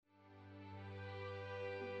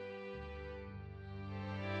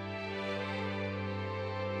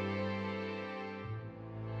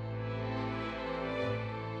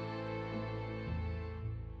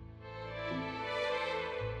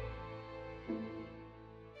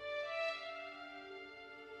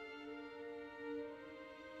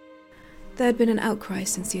There had been an outcry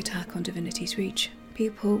since the attack on Divinity's Reach.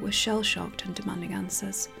 People were shell-shocked and demanding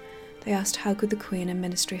answers. They asked how could the Queen and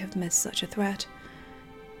Ministry have missed such a threat?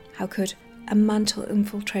 How could a mantle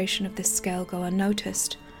infiltration of this scale go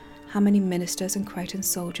unnoticed? How many ministers and Krytan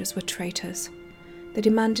soldiers were traitors? They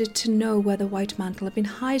demanded to know where the White Mantle had been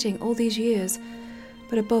hiding all these years,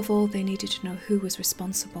 but above all they needed to know who was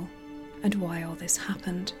responsible and why all this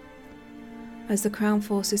happened. As the Crown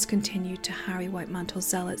forces continued to harry White Mantle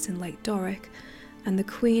zealots in Lake Doric, and the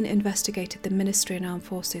Queen investigated the Ministry and Armed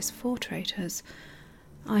Forces for traitors,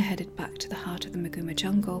 I headed back to the heart of the Maguma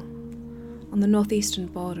jungle. On the northeastern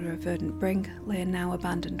border of Verdant Brink lay a now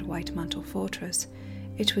abandoned White Mantle fortress.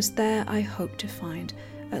 It was there I hoped to find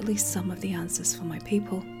at least some of the answers for my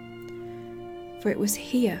people. For it was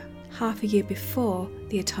here, half a year before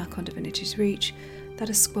the attack on Divinity's Reach, that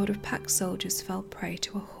a squad of pack soldiers fell prey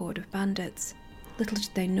to a horde of bandits. Little did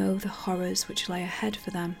they know the horrors which lay ahead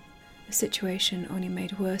for them, a situation only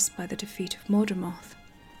made worse by the defeat of Mordramoth.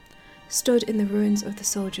 Stood in the ruins of the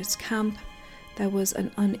soldiers' camp, there was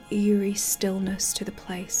an uneery stillness to the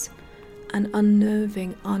place, an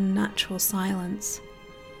unnerving, unnatural silence.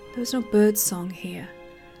 There was no birdsong here,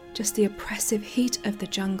 just the oppressive heat of the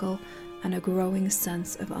jungle and a growing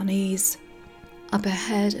sense of unease. Up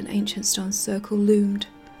ahead, an ancient stone circle loomed.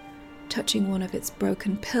 Touching one of its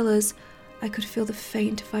broken pillars, I could feel the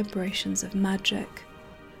faint vibrations of magic.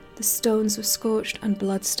 The stones were scorched and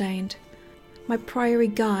blood-stained. My priory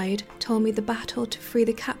guide told me the battle to free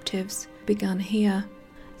the captives began here.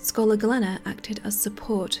 Scholar Glenna acted as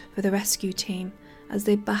support for the rescue team as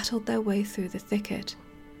they battled their way through the thicket.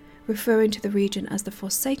 Referring to the region as the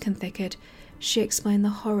Forsaken Thicket, she explained the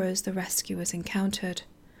horrors the rescuers encountered.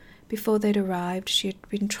 Before they'd arrived, she had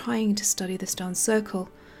been trying to study the stone circle,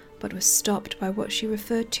 but was stopped by what she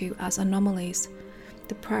referred to as anomalies.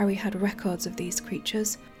 The priory had records of these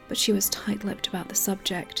creatures, but she was tight-lipped about the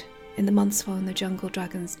subject. In the months following the jungle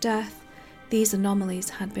dragon's death, these anomalies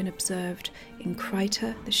had been observed in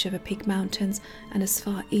Krytan, the Shiver Peak Mountains, and as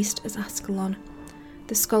far east as Ascalon.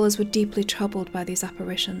 The scholars were deeply troubled by these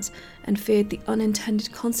apparitions and feared the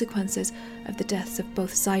unintended consequences of the deaths of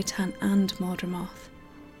both Zaitan and Mordramoth.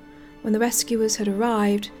 When the rescuers had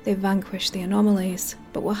arrived, they vanquished the anomalies,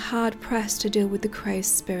 but were hard-pressed to deal with the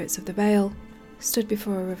crazed spirits of the Vale. Stood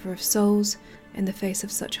before a river of souls, in the face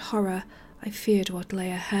of such horror, I feared what lay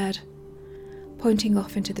ahead. Pointing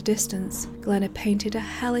off into the distance, Glenna painted a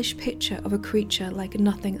hellish picture of a creature like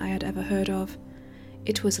nothing I had ever heard of.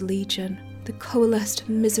 It was Legion, the coalesced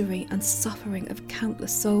misery and suffering of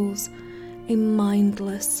countless souls, a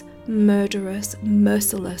mindless, murderous,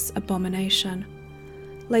 merciless abomination.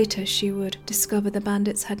 Later she would discover the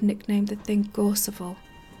bandits had nicknamed the thing Gorseval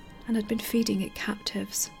and had been feeding it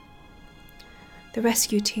captives. The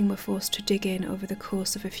rescue team were forced to dig in over the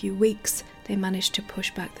course of a few weeks. They managed to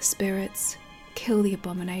push back the spirits, kill the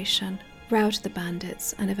abomination, rout the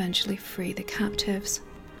bandits, and eventually free the captives.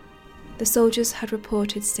 The soldiers had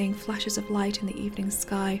reported seeing flashes of light in the evening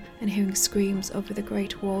sky and hearing screams over the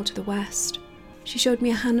Great Wall to the west. She showed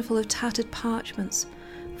me a handful of tattered parchments,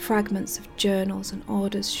 fragments of journals and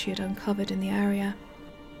orders she had uncovered in the area.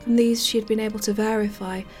 From these she had been able to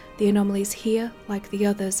verify the anomalies here, like the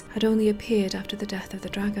others, had only appeared after the death of the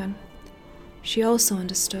dragon. She also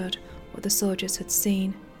understood what the soldiers had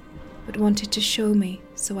seen, but wanted to show me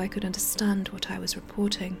so I could understand what I was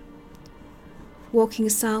reporting. Walking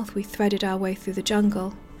south, we threaded our way through the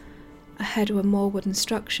jungle. Ahead were more wooden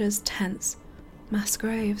structures, tents, mass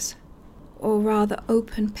graves, or rather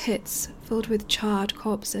open pits filled with charred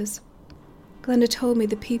corpses. Glenna told me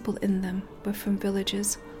the people in them were from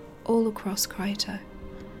villages all across Krytan,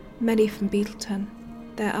 many from Beetleton.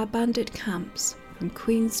 There are bandit camps from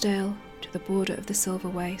Queensdale to the border of the Silver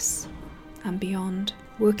Wastes and beyond,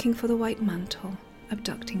 working for the White Mantle,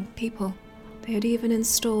 abducting people. They had even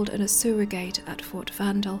installed an Asura gate at Fort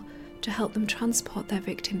Vandal to help them transport their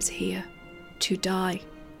victims here, to die.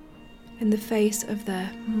 In the face of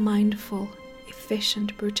their mindful,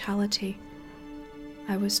 efficient brutality,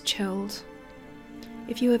 I was chilled.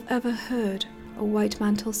 If you have ever heard a White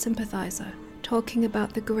Mantle sympathizer talking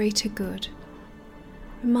about the greater good,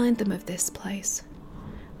 remind them of this place.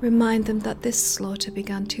 Remind them that this slaughter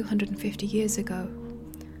began 250 years ago,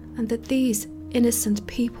 and that these innocent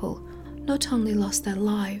people not only lost their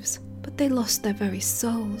lives, but they lost their very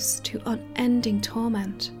souls to unending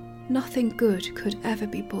torment. Nothing good could ever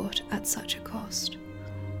be bought at such a cost.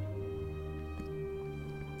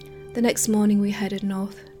 The next morning we headed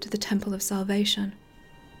north to the Temple of Salvation.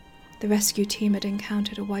 The rescue team had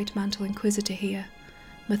encountered a White Mantle Inquisitor here,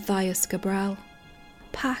 Matthias Gabral.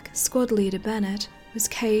 Pack squad leader Bennett was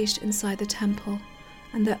caged inside the temple,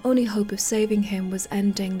 and their only hope of saving him was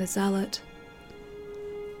ending the Zealot.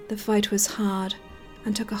 The fight was hard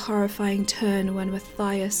and took a horrifying turn when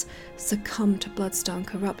Matthias succumbed to bloodstone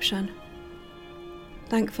corruption.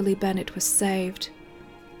 Thankfully, Bennett was saved,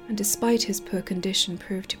 and despite his poor condition,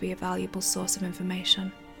 proved to be a valuable source of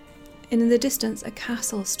information. In the distance, a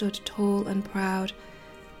castle stood tall and proud.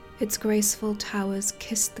 Its graceful towers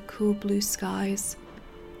kissed the cool blue skies.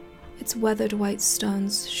 Its weathered white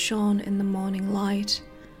stones shone in the morning light,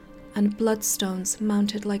 and bloodstones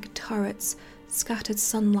mounted like turrets scattered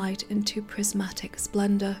sunlight into prismatic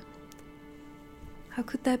splendor. How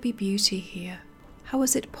could there be beauty here? How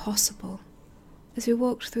was it possible? As we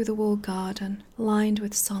walked through the walled garden, lined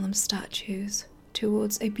with solemn statues,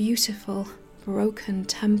 towards a beautiful, broken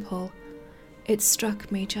temple, it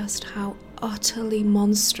struck me just how utterly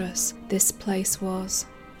monstrous this place was.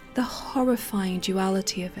 The horrifying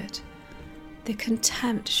duality of it, the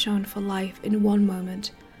contempt shown for life in one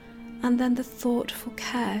moment, and then the thoughtful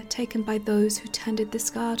care taken by those who tended this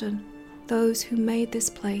garden, those who made this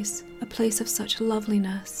place a place of such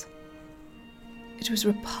loveliness. It was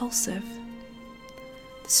repulsive.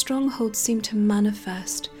 The stronghold seemed to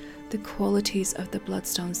manifest the qualities of the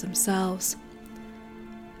bloodstones themselves.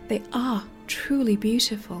 They are truly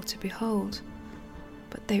beautiful to behold,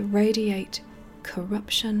 but they radiate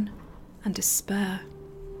corruption and despair.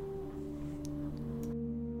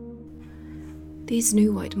 These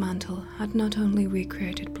new white mantle had not only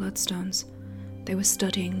recreated bloodstones, they were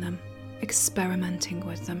studying them, experimenting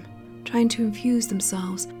with them, trying to infuse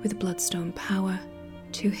themselves with bloodstone power,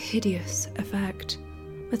 to hideous effect.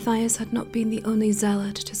 Matthias had not been the only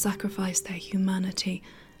zealot to sacrifice their humanity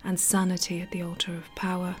and sanity at the altar of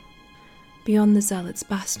power. Beyond the zealot's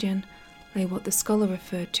bastion lay what the scholar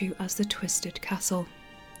referred to as the Twisted Castle.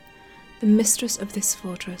 The mistress of this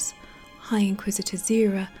fortress, High Inquisitor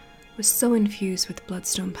Zira, was so infused with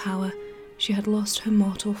bloodstone power, she had lost her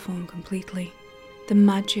mortal form completely. The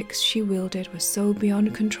magics she wielded were so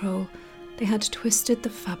beyond control, they had twisted the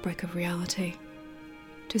fabric of reality.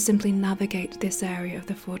 To simply navigate this area of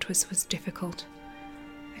the fortress was difficult.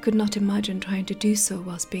 I could not imagine trying to do so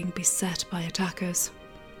whilst being beset by attackers.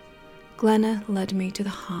 Glenna led me to the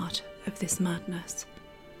heart of this madness,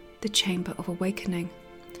 the Chamber of Awakening,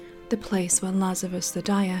 the place where Lazarus the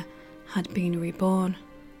Dyer had been reborn.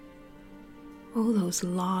 All those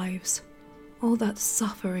lives, all that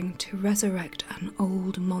suffering to resurrect an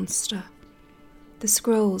old monster. The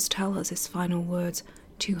scrolls tell us his final words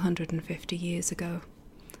 250 years ago.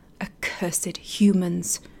 Accursed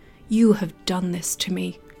humans, you have done this to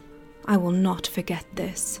me. I will not forget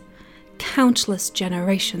this. Countless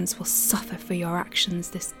generations will suffer for your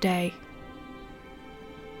actions this day.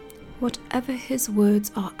 Whatever his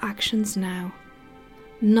words or actions now,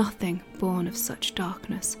 nothing born of such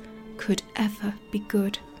darkness could ever be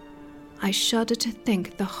good. I shudder to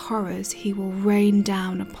think the horrors he will rain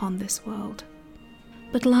down upon this world.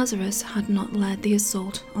 But Lazarus had not led the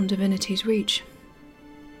assault on Divinity's Reach.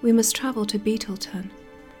 We must travel to Beetleton,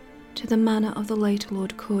 to the manor of the late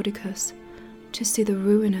Lord Cordicus, to see the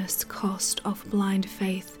ruinous cost of blind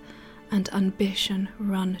faith and ambition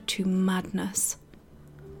run to madness.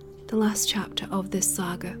 The last chapter of this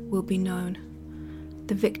saga will be known.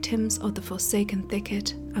 The victims of the Forsaken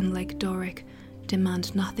Thicket and Lake Doric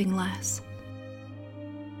demand nothing less.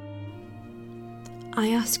 I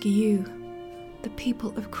ask you, the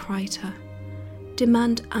people of Krytan,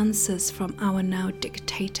 demand answers from our now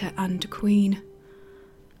dictator and queen.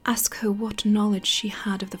 Ask her what knowledge she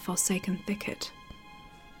had of the Forsaken Thicket.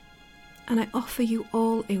 And I offer you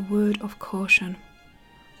all a word of caution.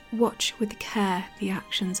 Watch with care the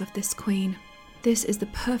actions of this queen. This is the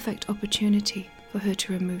perfect opportunity for her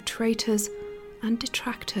to remove traitors and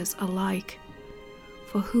detractors alike,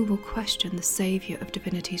 for who will question the saviour of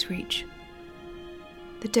Divinity's Reach?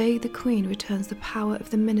 The day the Queen returns the power of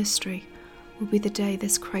the ministry will be the day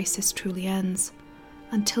this crisis truly ends.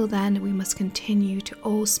 Until then, we must continue to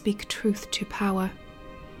all speak truth to power.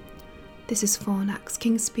 This is Fornax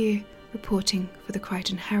Kingspear reporting for the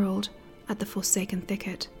Krytan Herald at the Forsaken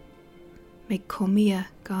Thicket. May Cormia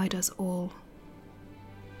guide us all.